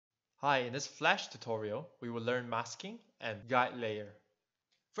Hi, in this Flash tutorial, we will learn masking and guide layer.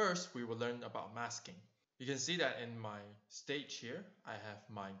 First, we will learn about masking. You can see that in my stage here, I have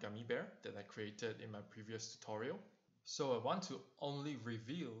my gummy bear that I created in my previous tutorial. So I want to only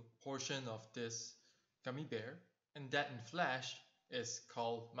reveal portion of this gummy bear, and that in Flash is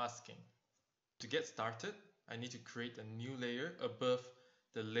called masking. To get started, I need to create a new layer above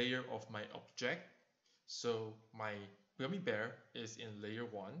the layer of my object. So my gummy bear is in layer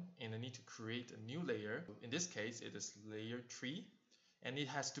 1 and I need to create a new layer. In this case, it is layer 3 and it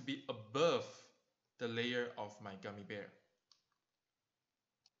has to be above the layer of my gummy bear.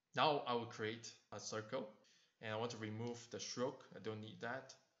 Now I will create a circle and I want to remove the stroke. I don't need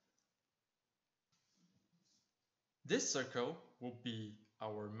that. This circle will be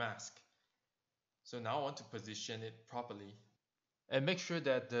our mask. So now I want to position it properly. And make sure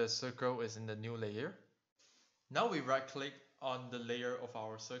that the circle is in the new layer. Now we right click on the layer of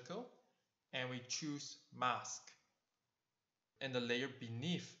our circle and we choose mask. And the layer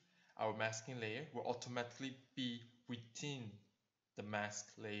beneath our masking layer will automatically be within the mask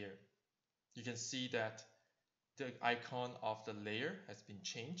layer. You can see that the icon of the layer has been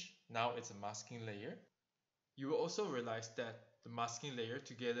changed. Now it's a masking layer. You will also realize that the masking layer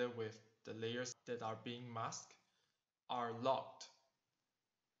together with the layers that are being masked are locked.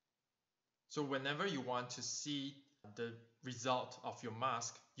 So whenever you want to see the result of your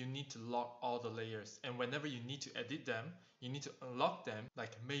mask, you need to lock all the layers. And whenever you need to edit them, you need to unlock them.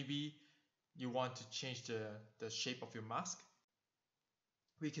 Like maybe you want to change the shape of your mask.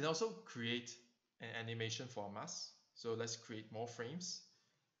 We can also create an animation for a mask. So let's create more frames.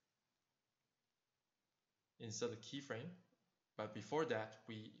 Insert a keyframe. But before that,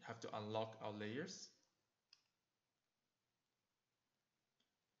 we have to unlock our layers.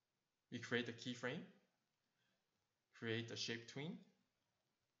 We create a keyframe. Create a shape tween.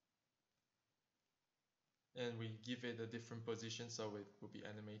 And we give it a different position so it will be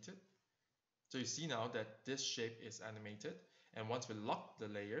animated. So you see now that this shape is animated, and once we lock the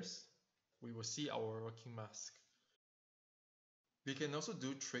layers, we will see our working mask. We can also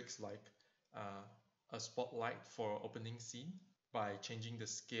do tricks like a spotlight for opening scene by changing the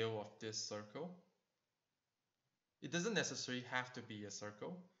scale of this circle. It doesn't necessarily have to be a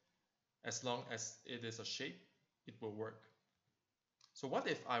circle. As long as it is a shape, it will work. So what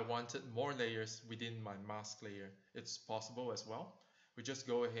if I wanted more layers within my mask layer? It's possible as well. We just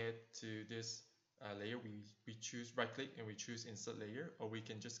go ahead to this layer, we choose right click and we choose insert layer, or we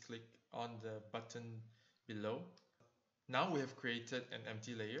can just click on the button below. Now we have created an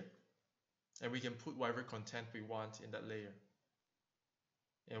empty layer and we can put whatever content we want in that layer.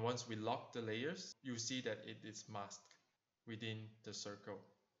 And once we lock the layers, you see that it is masked within the circle.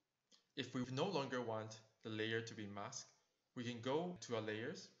 If we no longer want the layer to be masked, we can go to our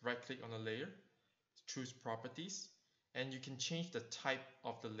layers, right click on a layer, choose properties, and you can change the type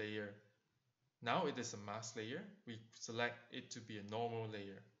of the layer. Now it is a mask layer. We select it to be a normal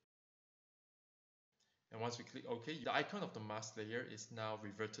layer. And once we click OK, the icon of the mask layer is now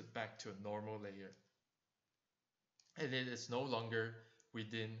reverted back to a normal layer. And it is no longer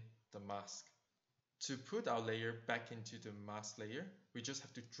within the mask. To put our layer back into the mask layer, we just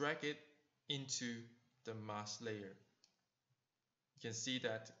have to drag it into the mask layer. You can see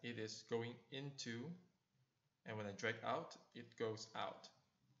that it is going into, and when I drag out, it goes out.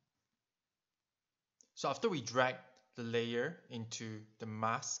 So after we drag the layer into the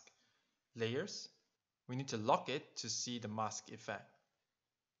mask layers, we need to lock it to see the mask effect.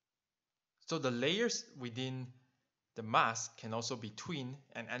 So the layers within the mask can also be tweened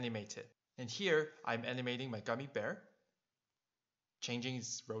and animated. And here I'm animating my gummy bear, changing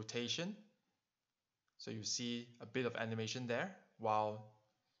its rotation. So you see a bit of animation there while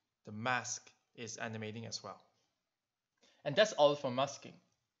the mask is animating as well. And that's all for masking.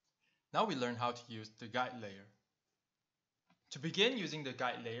 Now we learn how to use the guide layer. To begin using the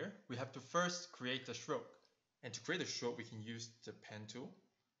guide layer, we have to first create a stroke. And to create a stroke, we can use the pen tool.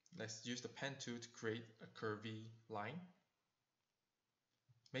 Let's use the pen tool to create a curvy line.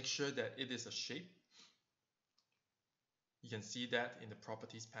 Make sure that it is a shape. You can see that in the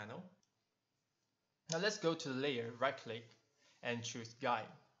properties panel. Now let's go to the layer, right click, and choose guide.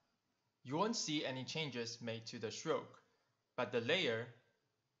 You won't see any changes made to the stroke, but the layer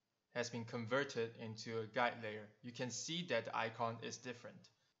has been converted into a guide layer. You can see that the icon is different.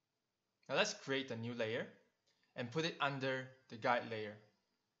 Now let's create a new layer and put it under the guide layer.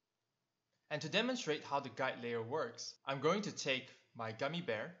 And to demonstrate how the guide layer works, I'm going to take my gummy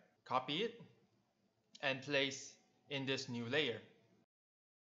bear, copy it, and place in this new layer.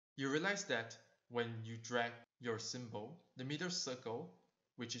 You realize that when you drag your symbol, the middle circle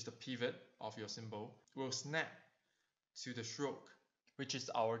which is the pivot of your symbol, will snap to the stroke, which is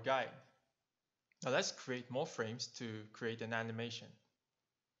our guide. Now let's create more frames to create an animation.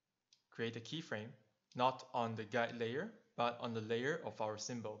 Create a keyframe, not on the guide layer, but on the layer of our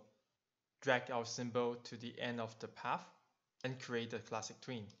symbol. Drag our symbol to the end of the path and create a classic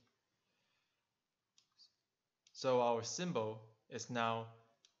tween. So our symbol is now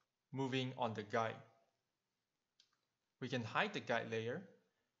moving on the guide. We can hide the guide layer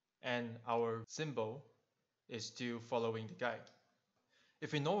and our symbol is still following the guide.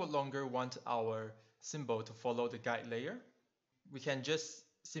 If we no longer want our symbol to follow the guide layer, we can just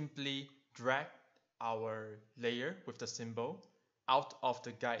simply drag our layer with the symbol out of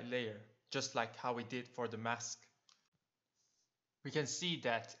the guide layer, just like how we did for the mask. We can see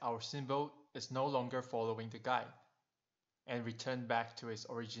that our symbol is no longer following the guide and return back to its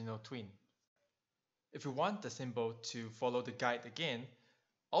original tween. If we want the symbol to follow the guide again,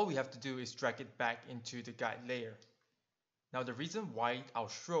 all we have to do is drag it back into the guide layer. Now the reason why our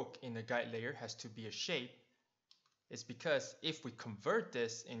stroke in the guide layer has to be a shape is because if we convert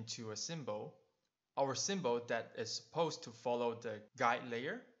this into a symbol, our symbol that is supposed to follow the guide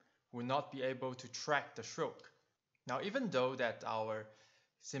layer will not be able to track the stroke. Now even though that our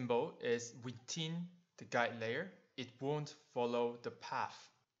symbol is within the guide layer, it won't follow the path.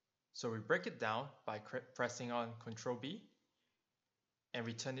 So we break it down by pressing on Ctrl B and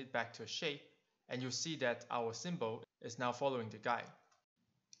return it back to a shape, and you'll see that our symbol is now following the guide.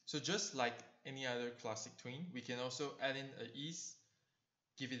 So just like any other classic tween, we can also add in an ease,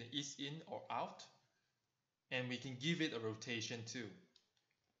 give it an ease in or out, and we can give it a rotation too.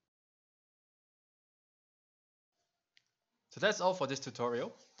 So that's all for this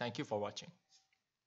tutorial. Thank you for watching.